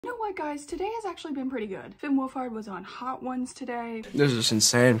You know what, guys? Today has actually been pretty good. Finn Wolfhard was on Hot Ones today. This is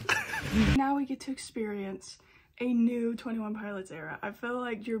insane. Now we get to experience a new 21 Pilots era. I feel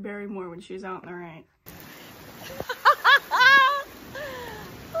like Drew Barrymore when she's out in the rain.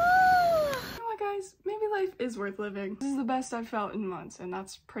 Guys, maybe life is worth living. This is the best I've felt in months, and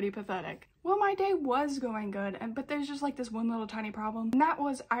that's pretty pathetic. Well, my day was going good, but there's just like this one little tiny problem, and that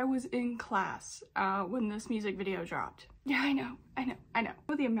was I was in class when this music video dropped. Yeah, I know.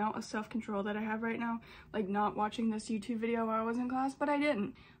 With the amount of self-control that I have right now, like not watching this YouTube video while I was in class, but I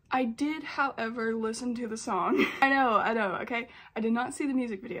didn't. I did, however, listen to the song. I know, okay? I did not see the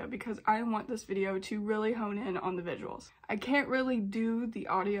music video because I want this video to really hone in on the visuals. I can't really do the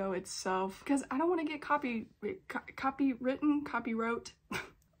audio itself because I don't want to get copywrote,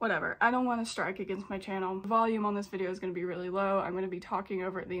 whatever. I don't want to strike against my channel. The volume on this video is going to be really low. I'm going to be talking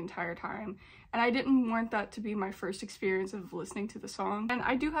over it the entire time. And I didn't want that to be my first experience of listening to the song. And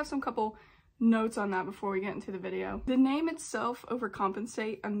I do have some couple notes on that before we get into the video. The name itself,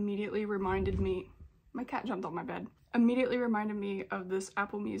 Overcompensate, immediately reminded me, my cat jumped on my bed, immediately reminded me of this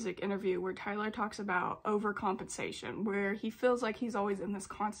Apple Music interview where Tyler talks about overcompensation, where he feels like he's always in this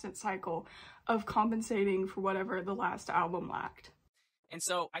constant cycle of compensating for whatever the last album lacked. And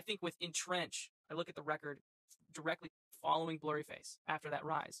so I think with Entrench, I look at the record directly following Blurryface after that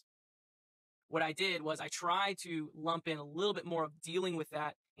rise. What I did was I tried to lump in a little bit more of dealing with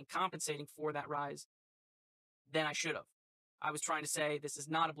that and compensating for that rise than I should have. I was trying to say, this is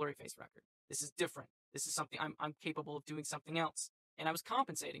not a Blurryface record. This is different. This is something I'm capable of doing something else. And I was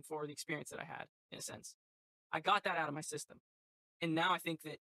compensating for the experience that I had, in a sense. I got that out of my system. And now I think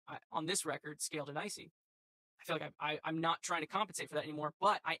that on this record, Scaled and Icy, I feel like I'm not trying to compensate for that anymore,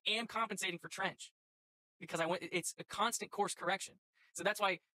 but I am compensating for Trench because it's a constant course correction. So that's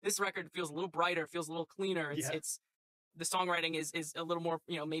why this record feels a little brighter, feels a little cleaner. It's the songwriting is a little more,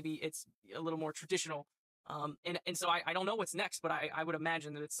 maybe it's a little more traditional. And so I don't know what's next, but I would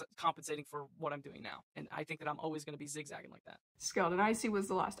imagine that it's compensating for what I'm doing now. And I think that I'm always going to be zigzagging like that. Scaled and Icy was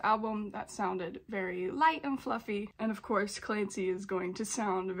the last album that sounded very light and fluffy. And of course, Clancy is going to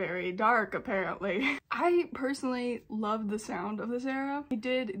sound very dark, apparently. I personally love the sound of this era. He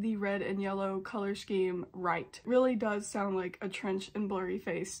did the red and yellow color scheme right. Really does sound like a Trench and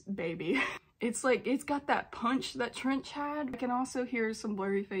Blurryface baby. It's like, it's got that punch that Trench had. I can also hear some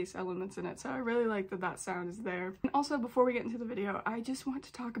Blurryface elements in it, so I really like that sound is there. And also, before we get into the video, I just want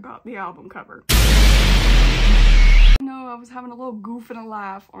to talk about the album cover. No, I was having a little goof and a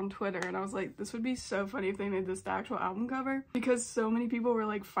laugh on Twitter, and I was like, this would be so funny if they made this the actual album cover, because so many people were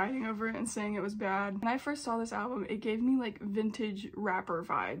like fighting over it and saying it was bad. When I first saw this album, it gave me like vintage rapper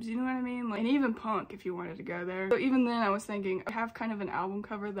vibes, you know what I mean? Like, and even punk if you wanted to go there. So even then I was thinking, I have kind of an album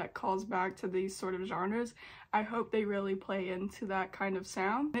cover that calls back to these sort of genres. I hope they really play into that kind of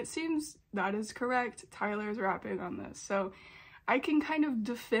sound. It seems that is correct. Tyler's rapping on this, so I can kind of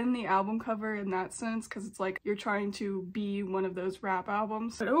defend the album cover in that sense because it's like you're trying to be one of those rap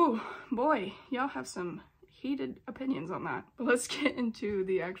albums. But oh boy, y'all have some heated opinions on that. But let's get into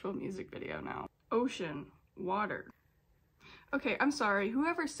the actual music video now. Ocean, water. Okay, I'm sorry.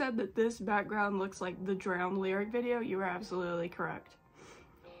 Whoever said that this background looks like the Drowned lyric video, you were absolutely correct.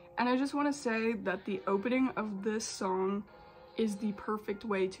 And I just want to say that the opening of this song is the perfect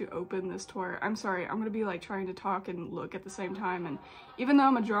way to open this tour. I'm sorry, I'm gonna be like trying to talk and look at the same time, and even though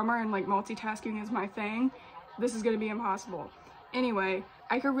I'm a drummer and like multitasking is my thing, this is gonna be impossible. Anyway,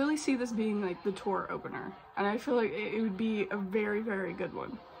 I could really see this being like the tour opener, and I feel like it would be a very, very good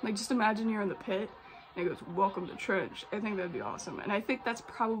one. Like, just imagine you're in the pit and it goes, "Welcome to Trench." I think that'd be awesome, and I think that's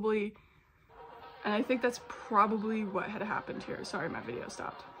probably what had happened here. Sorry, my video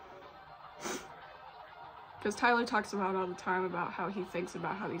stopped. Because Tyler talks about all the time about how he thinks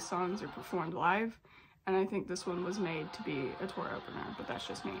about how these songs are performed live, and I think this one was made to be a tour opener, but that's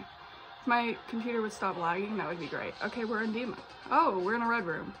just me. If my computer would stop lagging, that would be great. Okay, we're in Dima. Oh, we're in a red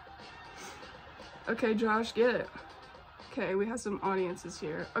room. Okay, Josh, get it. Okay, we have some audiences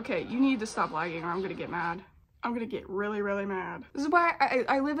here. Okay, you need to stop lagging or I'm gonna get mad. I'm gonna get really, really mad. This is why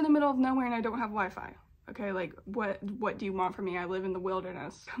I live in the middle of nowhere and I don't have Wi-Fi. Okay, like, what do you want from me? I live in the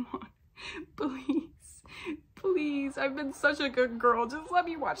wilderness. Come on, please. Please, I've been such a good girl. Just let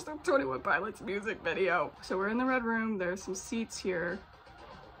me watch the 21 Pilots music video. So we're in the red room. There's some seats here.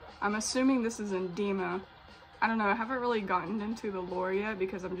 I'm assuming this is in Dima. I don't know. I haven't really gotten into the lore yet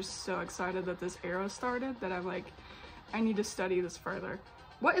because I'm just so excited that this era started that I'm like, I need to study this further.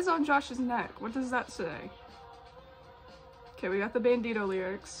 What is on Josh's neck? What does that say? Okay, we got the Bandito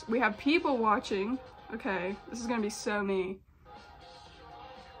lyrics. We have people watching. Okay, this is gonna be so me.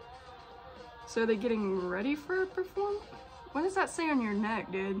 So are they getting ready for a performance? What does that say on your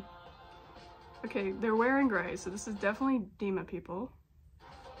neck, dude? Okay, they're wearing gray, so this is definitely Dima people.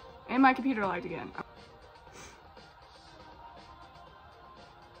 And my computer lagged again.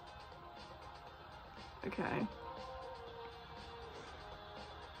 Okay.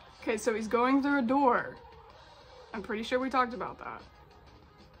 Okay, so he's going through a door. I'm pretty sure we talked about that.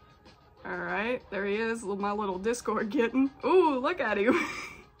 Alright, there he is, my little Discord kitten. Ooh, look at him.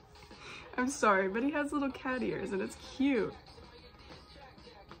 I'm sorry, but he has little cat ears and it's cute.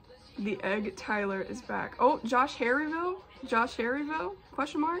 The egg Tyler is back. Oh, Josh Harryville? Josh Harryville?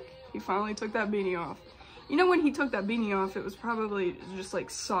 Question mark? He finally took that beanie off. You know, when he took that beanie off, it was probably just like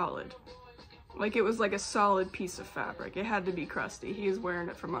solid. Like it was like a solid piece of fabric. It had to be crusty. He was wearing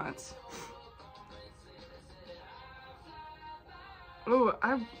it for months. Oh,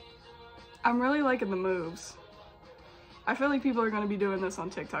 I'm really liking the moves. I feel like people are going to be doing this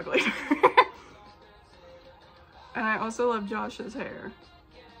on TikTok later. And I also love Josh's hair.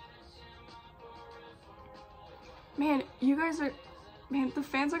 Man, you guys are... Man, the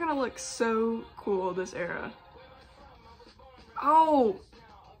fans are going to look so cool this era. Oh!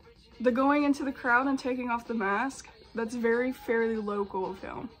 The going into the crowd and taking off the mask. That's fairly local of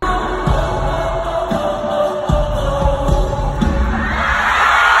him.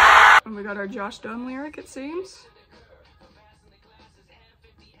 And we got our Josh Dunn lyric, it seems.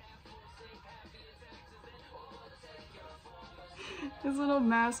 His little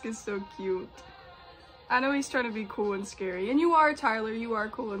mask is so cute. I know he's trying to be cool and scary. And you are, Tyler, you are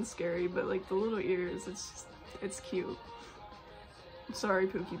cool and scary, but like the little ears, it's cute. I'm sorry,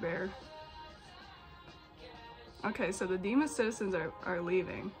 Pookie Bear. Okay, so the Dima citizens are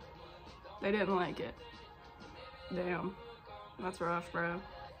leaving. They didn't like it. Damn. That's rough, bro.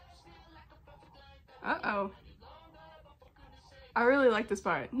 Uh-oh. I really like this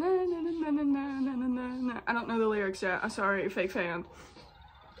part. Na, na, na, na, na, na, na, na. I don't know the lyrics yet. I'm sorry, fake fan.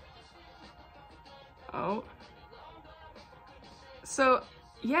 Oh. So,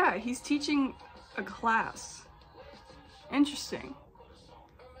 yeah, he's teaching a class. Interesting.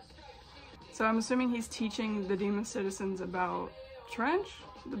 So I'm assuming he's teaching the Dima citizens about Trench,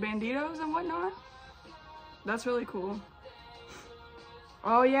 the banditos and whatnot. That's really cool.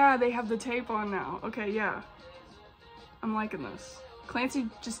 Oh yeah, they have the tape on now. Okay, yeah. I'm liking this. Clancy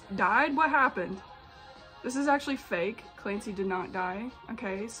just died? What happened? This is actually fake. Clancy did not die.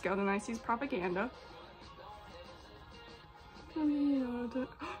 Okay, Skeleton Icy's propaganda.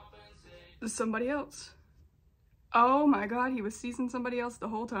 There's somebody else. Oh my god, he was seizing somebody else the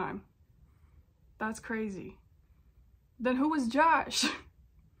whole time. That's crazy. Then who was Josh?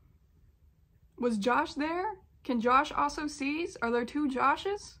 Was Josh there? Can Josh also seize? Are there two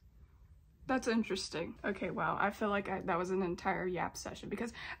Joshes? That's interesting. Okay, wow. I feel like that was an entire yap session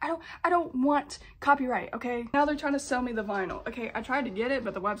because I don't want copyright, okay? Now they're trying to sell me the vinyl. Okay, I tried to get it,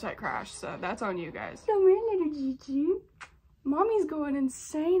 but the website crashed, so that's on you guys. Come here, little Gigi. Mommy's going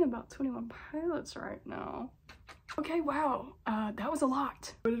insane about 21 Pilots right now. Okay, wow. That was a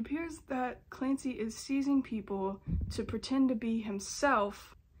lot. But it appears that Clancy is seizing people to pretend to be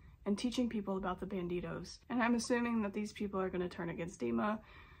himself and teaching people about the banditos. And I'm assuming that these people are going to turn against Dima.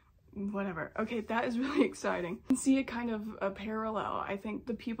 Whatever. Okay, that is really exciting. You can see a kind of a parallel. I think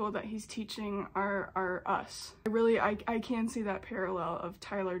the people that he's teaching are us. I can see that parallel of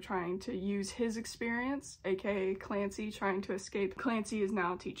Tyler trying to use his experience, aka Clancy trying to escape. Clancy is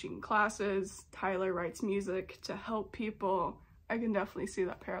now teaching classes. Tyler writes music to help people. I can definitely see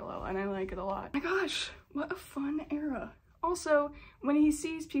that parallel and I like it a lot. Oh my gosh, what a fun era. Also, when he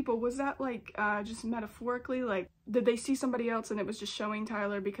sees people, was that like just metaphorically, like did they see somebody else and it was just showing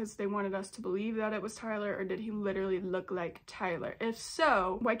Tyler because they wanted us to believe that it was Tyler, or did he literally look like Tyler? If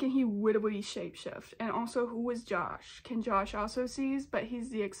so, why can he wittily shapeshift? And also, who was Josh? Can Josh also seize? But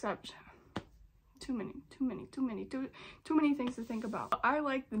he's the exception. Too many things to think about. I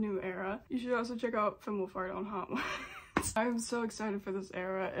like the new era. You should also check out Finn Wolfhard on Hot Ones. I'm so excited for this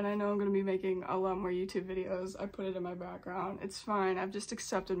era, and I know I'm going to be making a lot more YouTube videos. I put it in my background. It's fine. I've just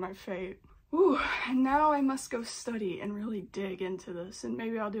accepted my fate. Ooh, and now I must go study and really dig into this, and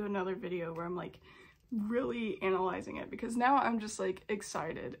maybe I'll do another video where I'm like really analyzing it, because now I'm just like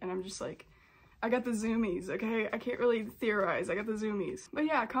excited and I'm just like, I got the zoomies, okay? I can't really theorize, I got the zoomies. But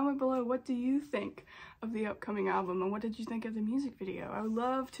yeah, comment below, what do you think of the upcoming album and what did you think of the music video? I would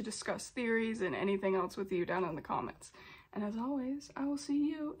love to discuss theories and anything else with you down in the comments. And as always, I will see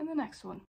you in the next one.